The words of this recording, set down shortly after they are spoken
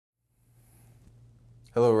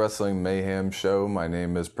Hello, Wrestling Mayhem Show. My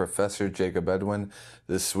name is Professor Jakob Edwinn.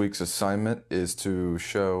 This week's assignment is to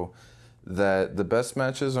show that the best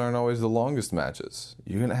matches aren't always the longest matches.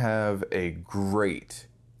 You can have a great,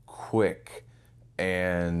 quick,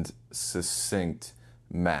 and succinct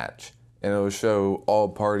match, and it'll show all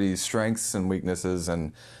parties' strengths and weaknesses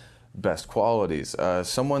and best qualities.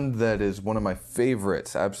 Someone that is one of my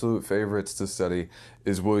favorites, absolute favorites to study,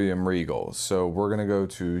 is William Regal. So we're going to go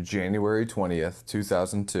to January 20th,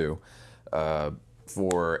 2002,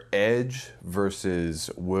 for Edge versus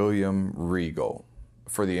William Regal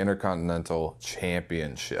for the Intercontinental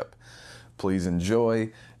Championship. Please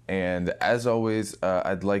enjoy, and as always,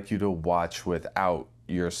 I'd like you to watch without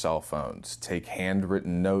your cell phones. Take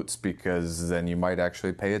handwritten notes because then you might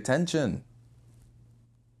actually pay attention.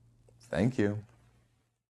 Thank you.